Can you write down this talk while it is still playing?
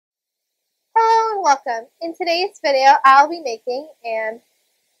and welcome. In today's video, I'll be making an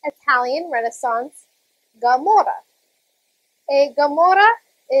Italian Renaissance Gamurra. A Gamurra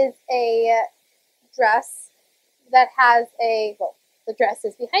is a dress that has the dress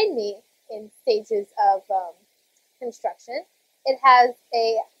is behind me in stages of construction. It has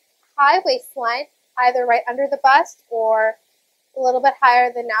a high waistline, either right under the bust or a little bit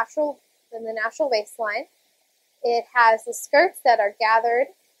higher than the natural waistline. It has the skirts that are gathered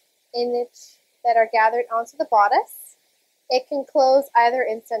onto the bodice. It can close either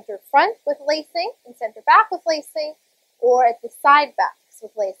in center front with lacing, in center back with lacing, or at the side backs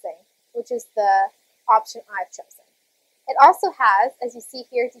with lacing, which is the option I've chosen. It also has, as you see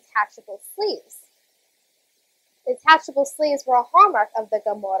here, detachable sleeves. Detachable sleeves were a hallmark of the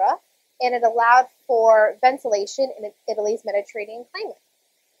Gamurra, and it allowed for ventilation in Italy's Mediterranean climate.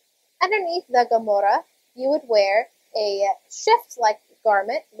 Underneath the Gamurra, you would wear a shift-like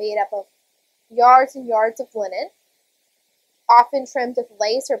garment made up of yards and yards of linen, often trimmed with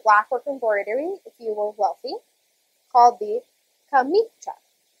lace or blackwork embroidery if you were wealthy, called the Camicia.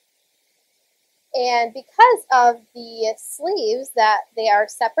 And because of the sleeves that they are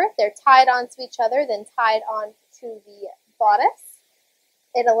separate, they're tied onto each other, then tied onto the bodice,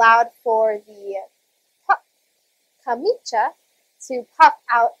 it allowed for the Camicia to puff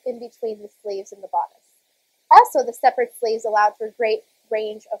out in between the sleeves and the bodice. Also, the separate sleeves allowed for great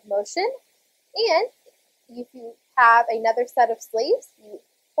range of motion, and if you have another set of sleeves, the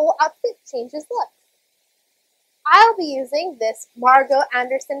whole outfit changes look. I'll be using this Margo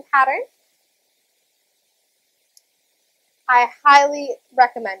Anderson pattern. I highly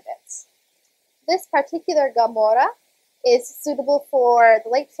recommend it. This particular Gamurra is suitable for the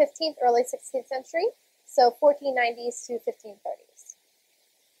late 15th, early 16th century, so 1490s to 1530s.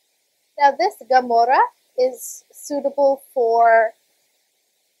 Now this Gamurra is suitable for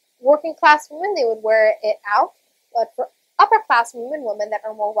working class women. They would wear it out, but for upper class women that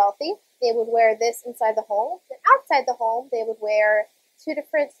are more wealthy, they would wear this inside the home. And outside the home, they would wear two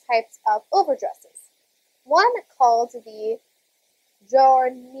different types of overdresses. One called the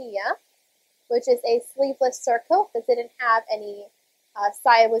Giornia, which is a sleeveless surcoat that didn't have any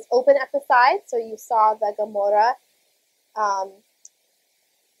side, was open at the side, so you saw the Gamurra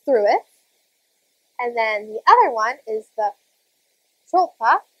through it. And then the other one is the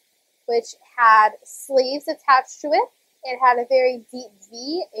Choppa, which had sleeves attached to it. It had a very deep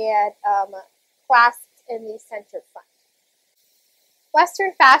V and clasped in the center front.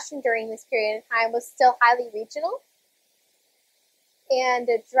 Western fashion during this period of time was still highly regional, and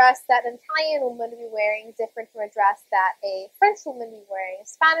a dress that an Italian woman would be wearing different from a dress that a French woman would be wearing, a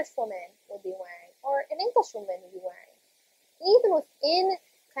Spanish woman would be wearing, or an English woman would be wearing. And even within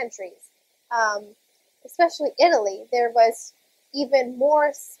countries, especially Italy, there was even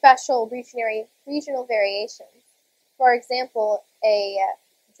more special regional variations. For example, a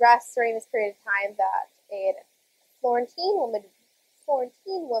dress during this period of time that a Florentine woman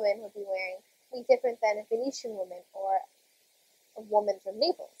would be wearing would be different than a Venetian woman or a woman from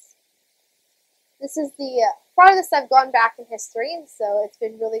Naples. This is the farthest I've gone back in history, and so it's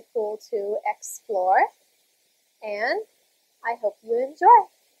been really cool to explore, and I hope you enjoy.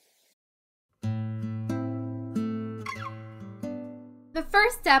 The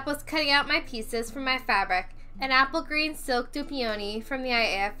first step was cutting out my pieces from my fabric, an apple green silk Dupioni from the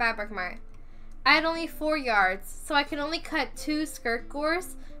Aiea fabric mart. I had only 4 yards, so I could only cut 2 skirt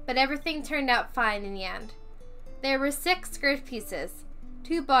gores, but everything turned out fine in the end. There were 6 skirt pieces,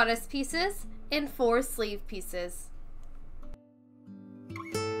 2 bodice pieces, and 4 sleeve pieces.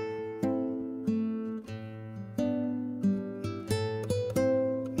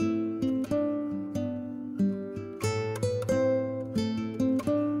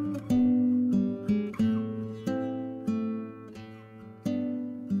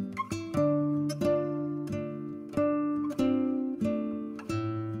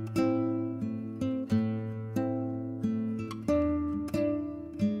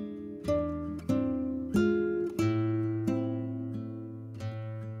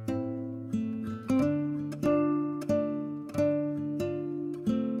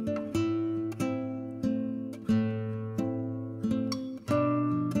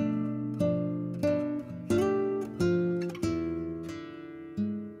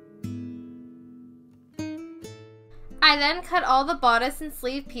 I then cut all the bodice and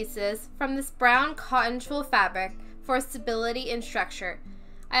sleeve pieces from this brown cotton tulle fabric for stability and structure.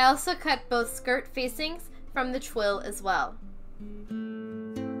 I also cut both skirt facings from the twill as well.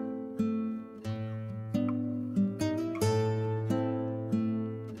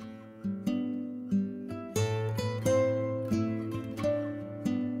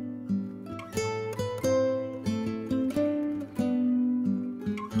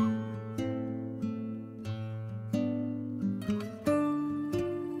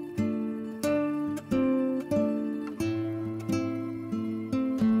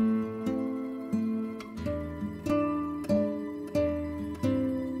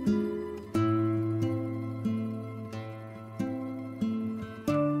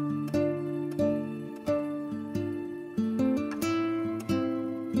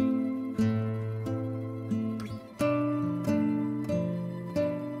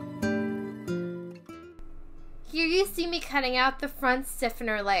 see me cutting out the front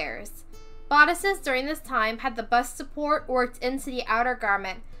stiffener layers. Bodices during this time had the bust support worked into the outer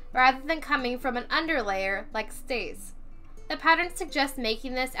garment rather than coming from an underlayer like stays. The pattern suggests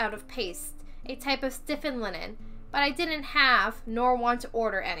making this out of paste, a type of stiffened linen, but I didn't have nor want to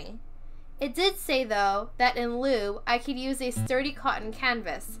order any. It did say though that in lieu I could use a sturdy cotton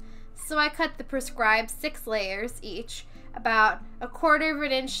canvas, so I cut the prescribed 6 layers each, about 1/4 of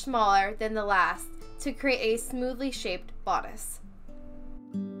an inch smaller than the last, to create a smoothly shaped bodice.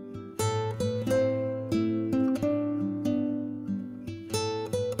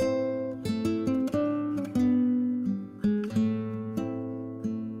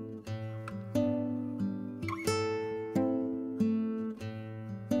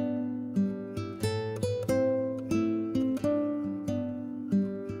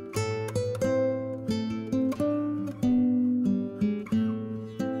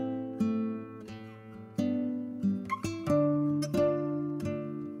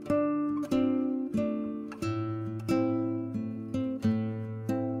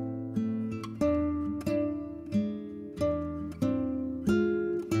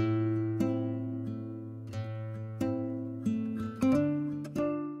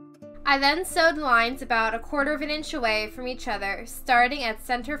 I then sewed lines about 1/4 of an inch away from each other, starting at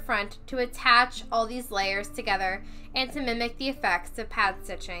center front to attach all these layers together and to mimic the effects of pad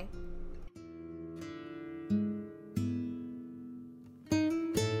stitching.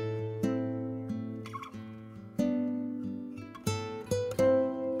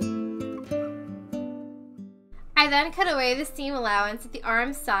 I then cut away the seam allowance at the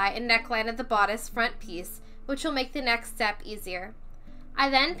arm side and neckline of the bodice front piece, which will make the next step easier. I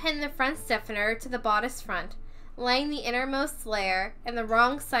then pinned the front stiffener to the bodice front, laying the innermost layer and the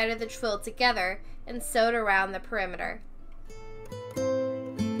wrong side of the twill together and sewed around the perimeter.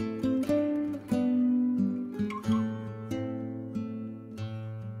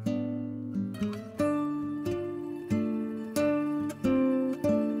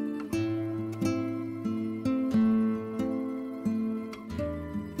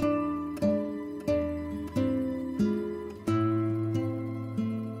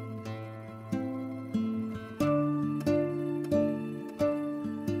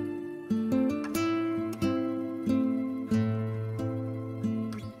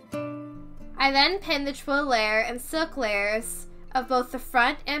 I then pinned the twill layer and silk layers of both the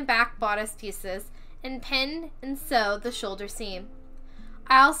front and back bodice pieces and pinned and sewed the shoulder seam.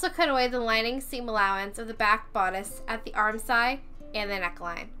 I also cut away the lining seam allowance of the back bodice at the arm side and the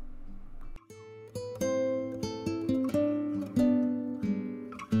neckline.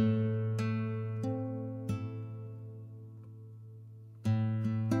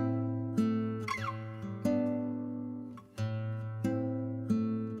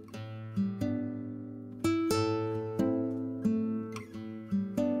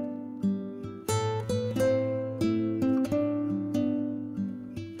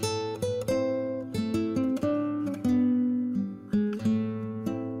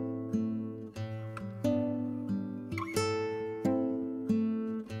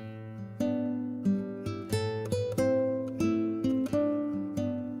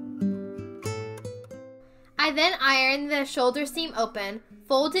 I then ironed the shoulder seam open,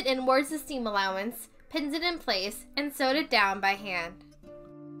 folded inwards the seam allowance, pinned it in place, and sewed it down by hand.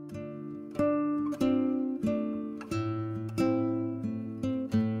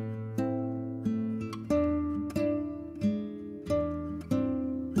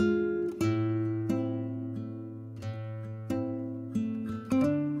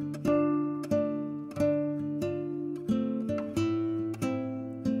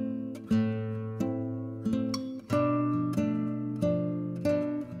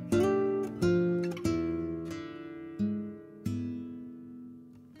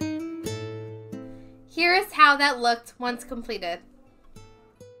 Here is how that looked once completed.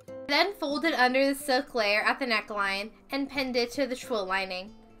 Then folded under the silk layer at the neckline and pinned it to the twill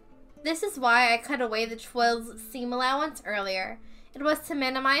lining. This is why I cut away the twill's seam allowance earlier. It was to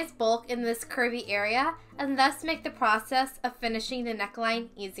minimize bulk in this curvy area and thus make the process of finishing the neckline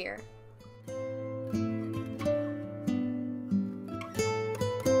easier.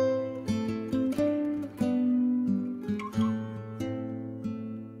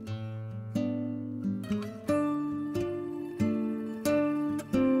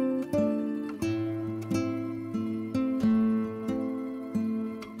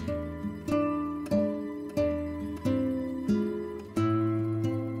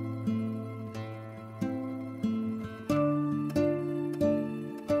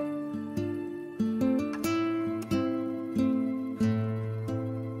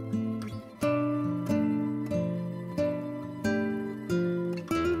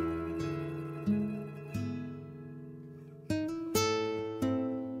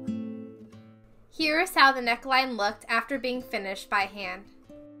 Here is how the neckline looked after being finished by hand.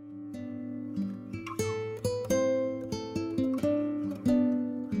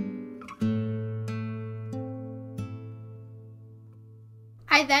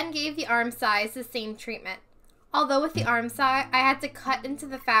 I then gave the arm size the same treatment. Although with the arm size, I had to cut into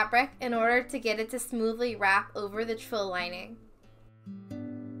the fabric in order to get it to smoothly wrap over the twill lining.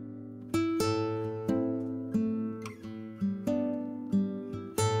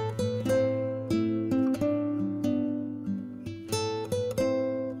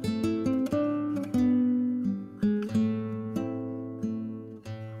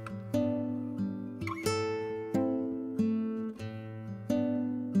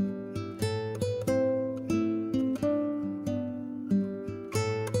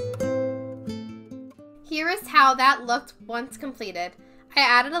 Here is how that looked once completed. I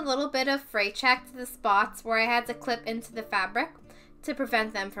added a little bit of fray check to the spots where I had to clip into the fabric to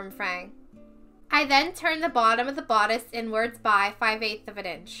prevent them from fraying. I then turned the bottom of the bodice inwards by 5/8 of an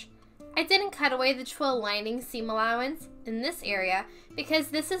inch. I didn't cut away the twill lining seam allowance in this area because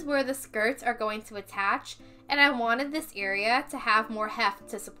this is where the skirts are going to attach, and I wanted this area to have more heft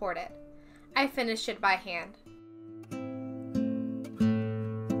to support it. I finished it by hand.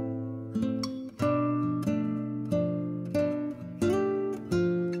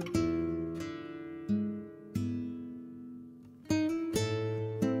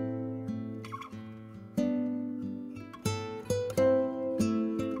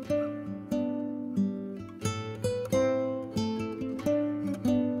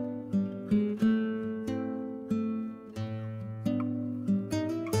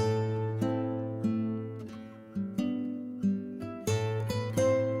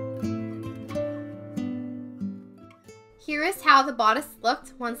 Here is how the bodice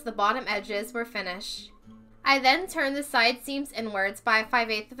looked once the bottom edges were finished. I then turned the side seams inwards by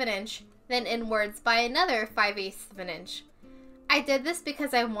 5/8 of an inch, then inwards by another 5/8 of an inch. I did this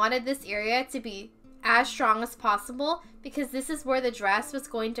because I wanted this area to be as strong as possible because this is where the dress was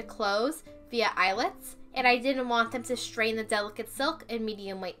going to close via eyelets, and I didn't want them to strain the delicate silk and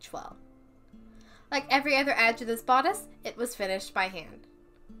medium weight twill. Like every other edge of this bodice, it was finished by hand.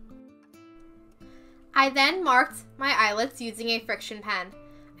 I then marked my eyelets using a friction pen.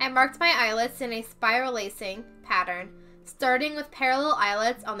 I marked my eyelets in a spiral lacing pattern, starting with parallel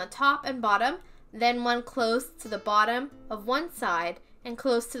eyelets on the top and bottom, then one close to the bottom of one side and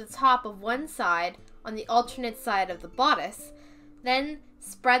close to the top of one side on the alternate side of the bodice, then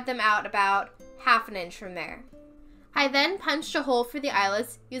spread them out about 1/2 an inch from there. I then punched a hole for the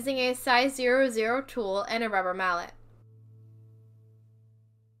eyelets using a size 00 tool and a rubber mallet.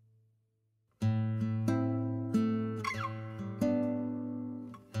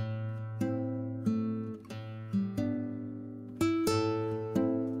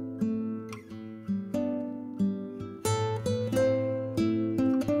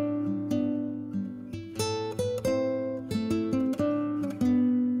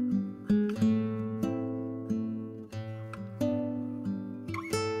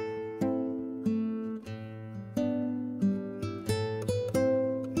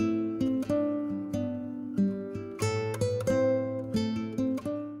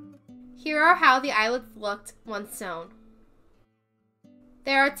 Here are how the eyelets looked once sewn.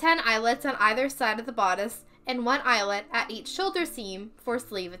 There are 10 eyelets on either side of the bodice and 1 eyelet at each shoulder seam for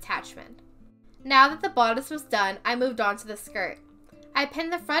sleeve attachment. Now that the bodice was done, I moved on to the skirt. I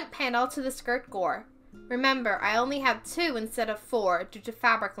pinned the front panel to the skirt gore. Remember, I only have 2 instead of 4 due to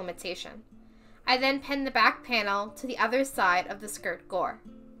fabric limitation. I then pinned the back panel to the other side of the skirt gore.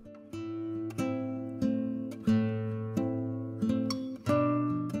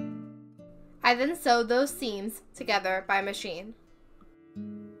 I then sewed those seams together by machine.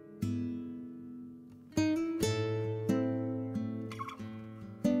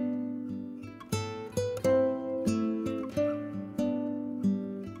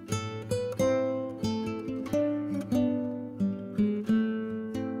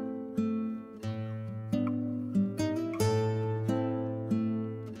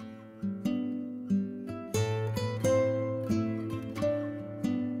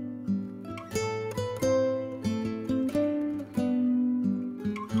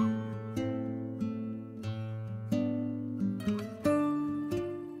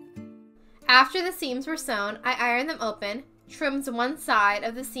 After the seams were sewn, I ironed them open, trimmed one side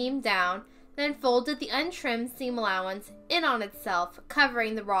of the seam down, then folded the untrimmed seam allowance in on itself,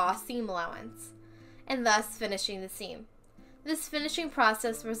 covering the raw seam allowance, and thus finishing the seam. This finishing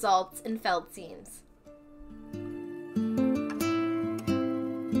process results in felled seams.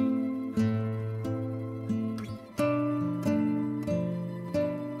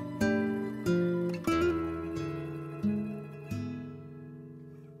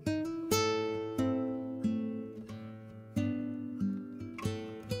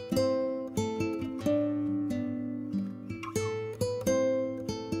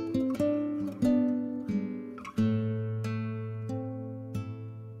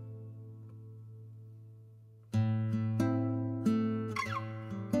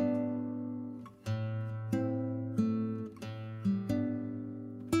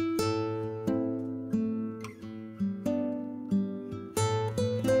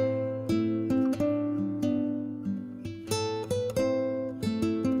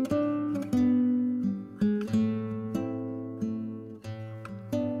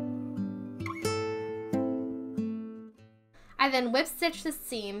 I then whip stitched the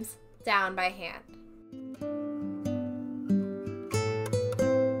seams down by hand.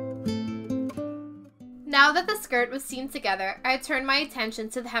 Now that the skirt was seamed together, I turned my attention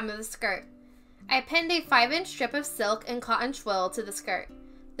to the hem of the skirt. I pinned a 5-inch strip of silk and cotton twill to the skirt.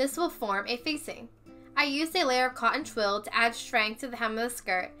 This will form a facing. I used a layer of cotton twill to add strength to the hem of the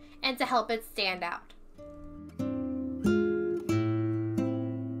skirt and to help it stand out.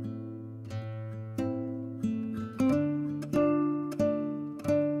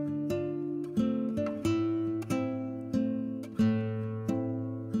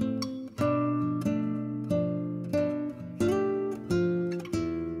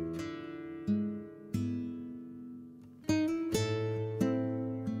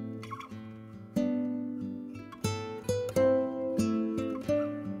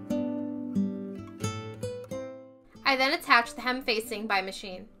 I then attached the hem facing by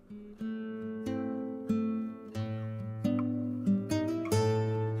machine.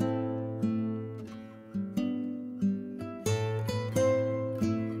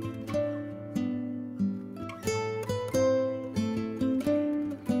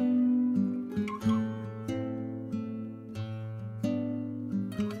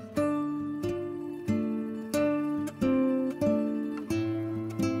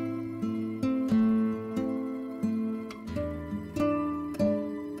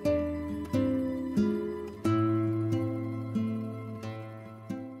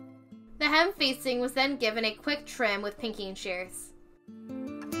 The hem facing was then given a quick trim with pinking shears.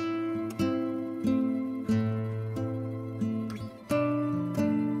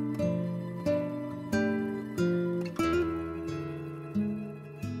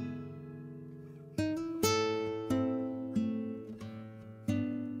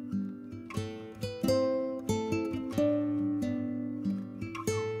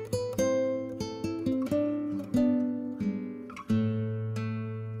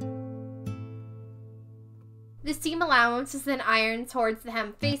 The seam allowance is then ironed towards the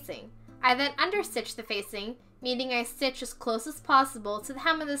hem facing. I then understitch the facing, meaning I stitch as close as possible to the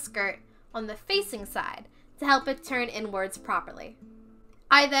hem of the skirt on the facing side to help it turn inwards properly.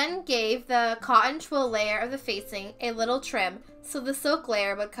 I then gave the cotton twill layer of the facing a little trim so the silk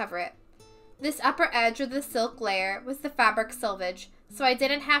layer would cover it. This upper edge of the silk layer was the fabric selvage, so I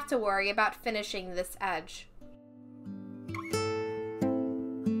didn't have to worry about finishing this edge.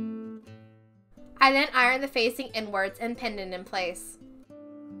 I then ironed the facing inwards and pinned it in place.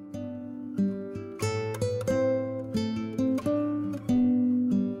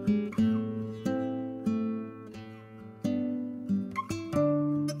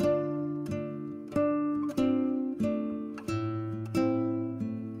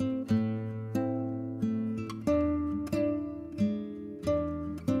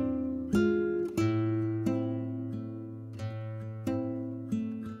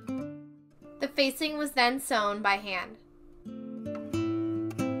 The facing was then sewn by hand.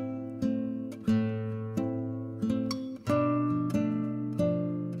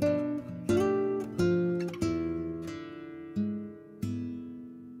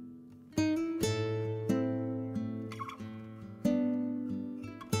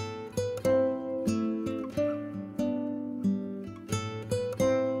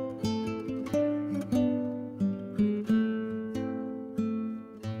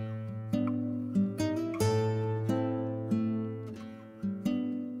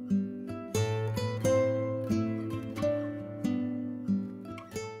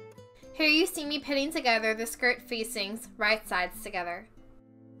 Here you see me pinning together the skirt facings, right sides together.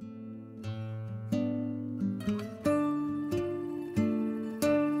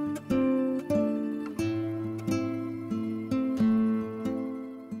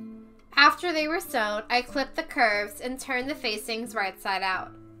 After they were sewn, I clipped the curves and turned the facings right side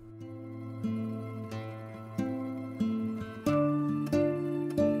out.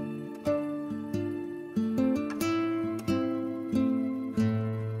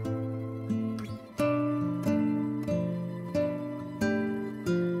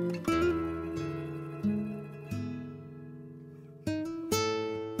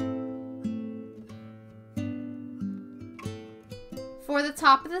 For the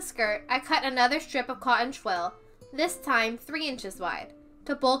top of the skirt, I cut another strip of cotton twill, this time 3 inches wide,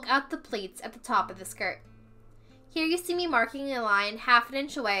 to bulk out the pleats at the top of the skirt. Here you see me marking a line half an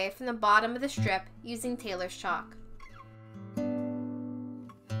inch away from the bottom of the strip using Tailor's chalk.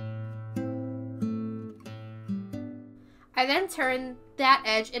 I then turned that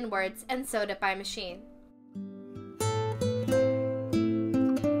edge inwards and sewed it by machine.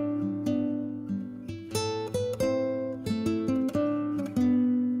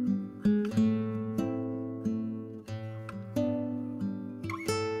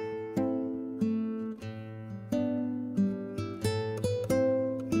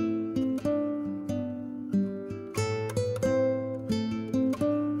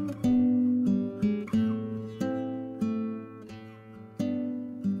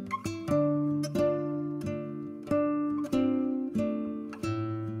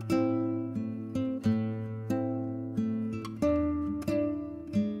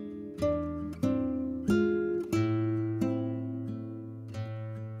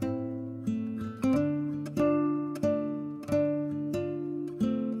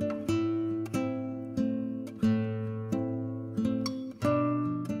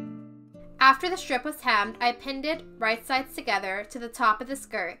 After the strip was hemmed, I pinned it right sides together to the top of the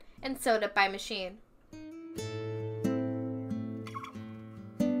skirt and sewed it by machine.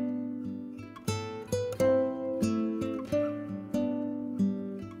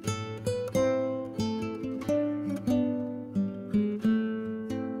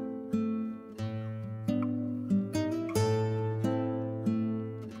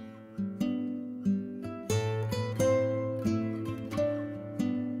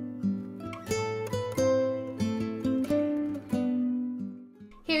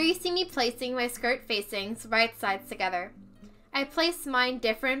 Here you see me placing my skirt facings right sides together. I placed mine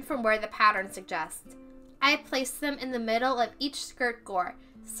different from where the pattern suggests. I placed them in the middle of each skirt gore,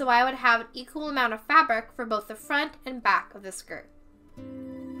 so I would have an equal amount of fabric for both the front and back of the skirt.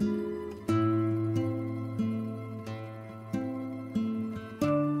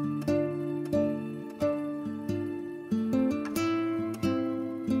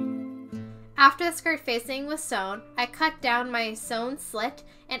 After the skirt facing was sewn, I cut down my sewn slit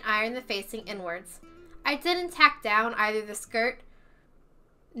and ironed the facing inwards. I didn't tack down either the skirt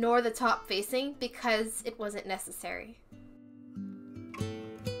nor the top facing because it wasn't necessary.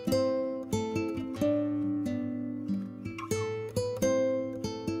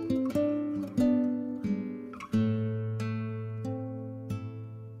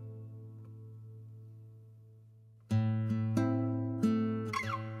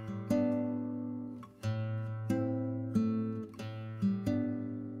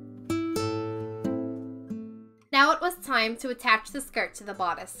 Now it was time to attach the skirt to the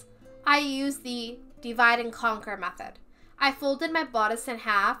bodice. I used the divide and conquer method. I folded my bodice in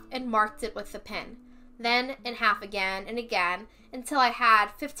half and marked it with the pin, then in half again and again until I had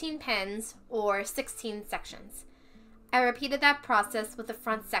 15 pins or 16 sections. I repeated that process with the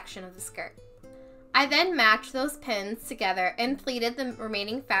front section of the skirt. I then matched those pins together and pleated the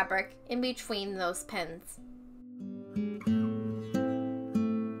remaining fabric in between those pins.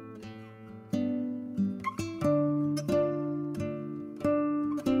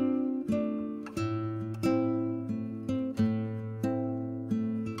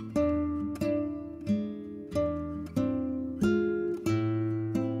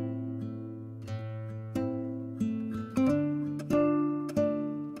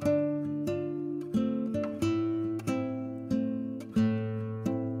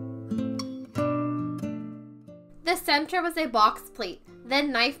 The center was a box pleat,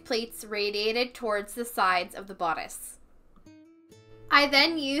 then knife pleats radiated towards the sides of the bodice. I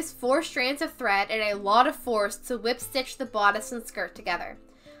then used 4 strands of thread and a lot of force to whip stitch the bodice and skirt together.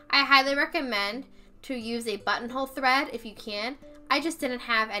 I highly recommend to use a buttonhole thread if you can. I just didn't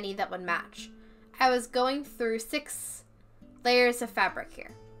have any that would match. I was going through 6 layers of fabric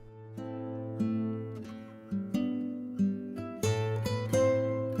here.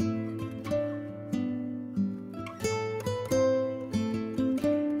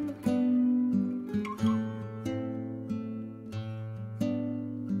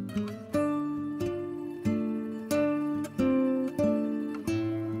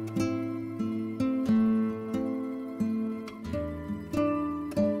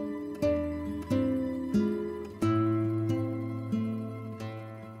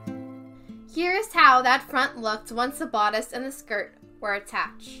 Here's how that front looked once the bodice and the skirt were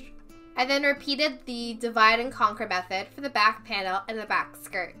attached. I then repeated the divide and conquer method for the back panel and the back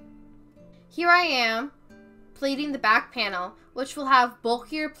skirt. Here I am pleating the back panel, which will have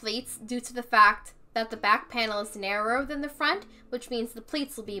bulkier pleats due to the fact that the back panel is narrower than the front, which means the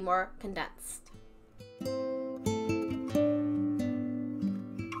pleats will be more condensed.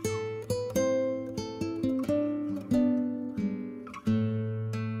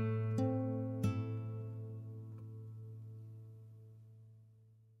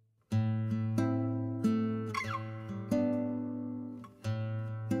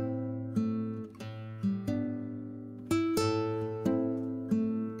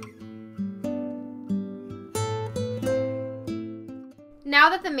 Now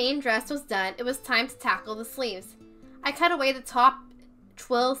that the main dress was done, it was time to tackle the sleeves. I cut away the top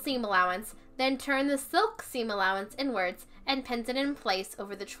twill seam allowance, then turned the silk seam allowance inwards and pinned it in place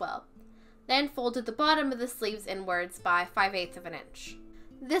over the twill. Then folded the bottom of the sleeves inwards by 5/8 of an inch.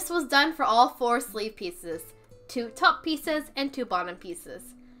 This was done for all 4 sleeve pieces, 2 top pieces and 2 bottom pieces.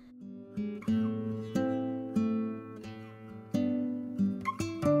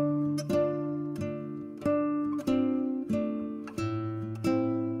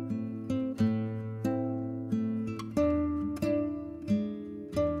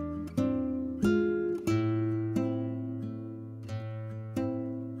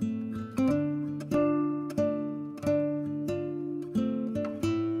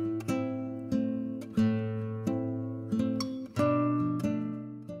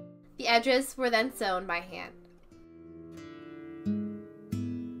 edges were then sewn by hand.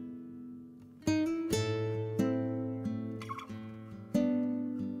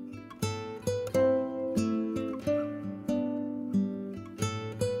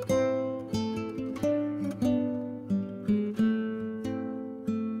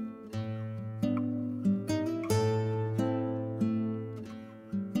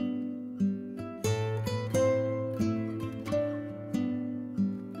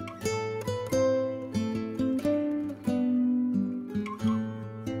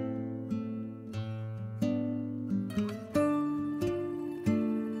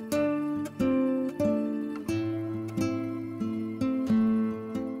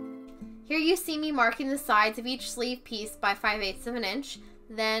 Here you see me marking the sides of each sleeve piece by 5/8 of an inch,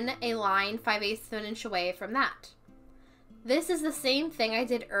 then a line 5/8 of an inch away from that. This is the same thing I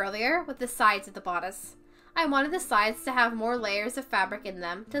did earlier with the sides of the bodice. I wanted the sides to have more layers of fabric in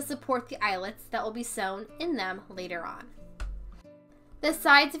them to support the eyelets that will be sewn in them later on. The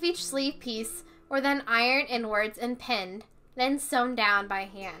sides of each sleeve piece were then ironed inwards and pinned, then sewn down by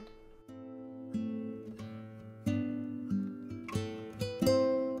hand.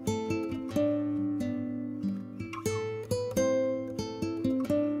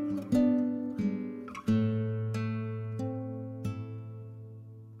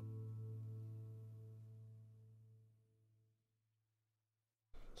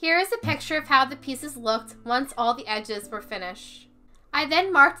 Here is a picture of how the pieces looked once all the edges were finished. I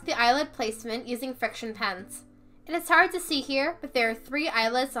then marked the eyelet placement using friction pens. It is hard to see here, but there are 3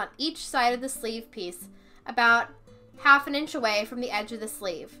 eyelets on each side of the sleeve piece, about 1/2 inch away from the edge of the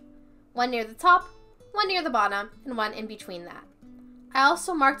sleeve. One near the top, one near the bottom, and one in between that. I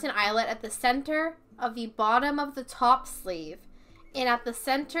also marked an eyelet at the center of the bottom of the top sleeve, and at the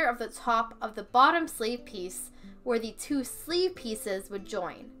center of the top of the bottom sleeve piece where the 2 sleeve pieces would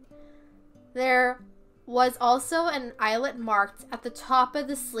join. There was also an eyelet marked at the top of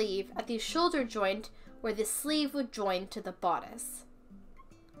the sleeve at the shoulder joint where the sleeve would join to the bodice.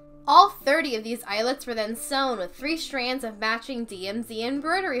 All 30 of these eyelets were then sewn with 3 strands of matching DMZ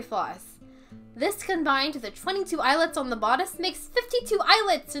embroidery floss. This combined with the 22 eyelets on the bodice makes 52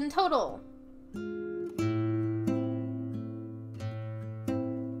 eyelets in total.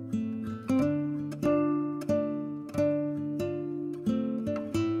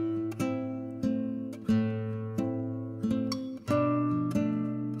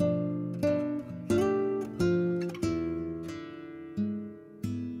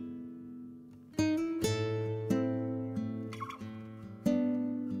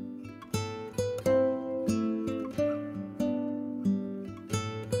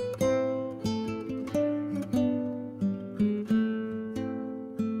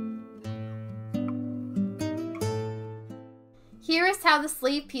 Here is how the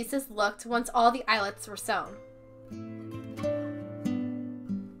sleeve pieces looked once all the eyelets were sewn.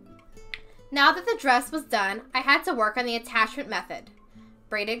 Now that the dress was done, I had to work on the attachment method,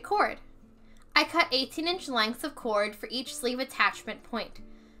 braided cord. I cut 18-inch lengths of cord for each sleeve attachment point,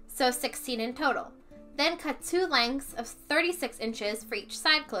 so 16 in total, then cut 2 lengths of 36 inches for each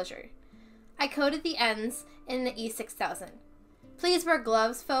side closure. I coated the ends in the E6000. Please wear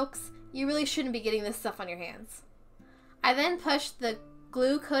gloves, folks. You really shouldn't be getting this stuff on your hands. I then pushed the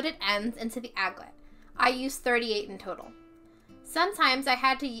glue-coated ends into the aglet. I used 38 in total. Sometimes I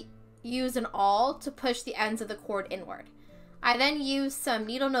had to use an awl to push the ends of the cord inward. I then used some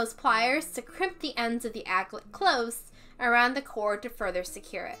needle nose pliers to crimp the ends of the aglet close around the cord to further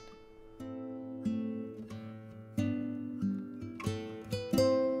secure it.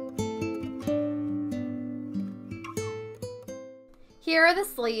 Here are the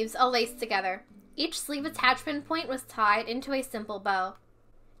sleeves all laced together. Each sleeve attachment point was tied into a simple bow.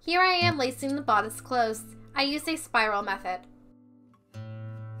 Here I am lacing the bodice closed. I used a spiral method.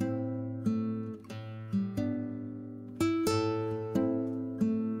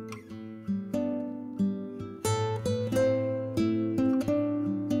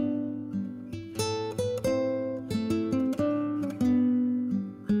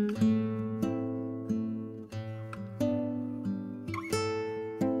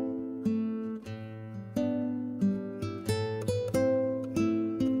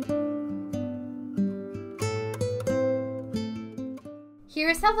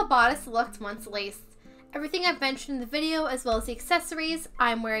 Here's how the bodice looked once laced. Everything I've mentioned in the video, as well as the accessories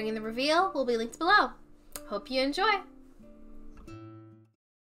I'm wearing in the reveal, will be linked below. Hope you enjoy!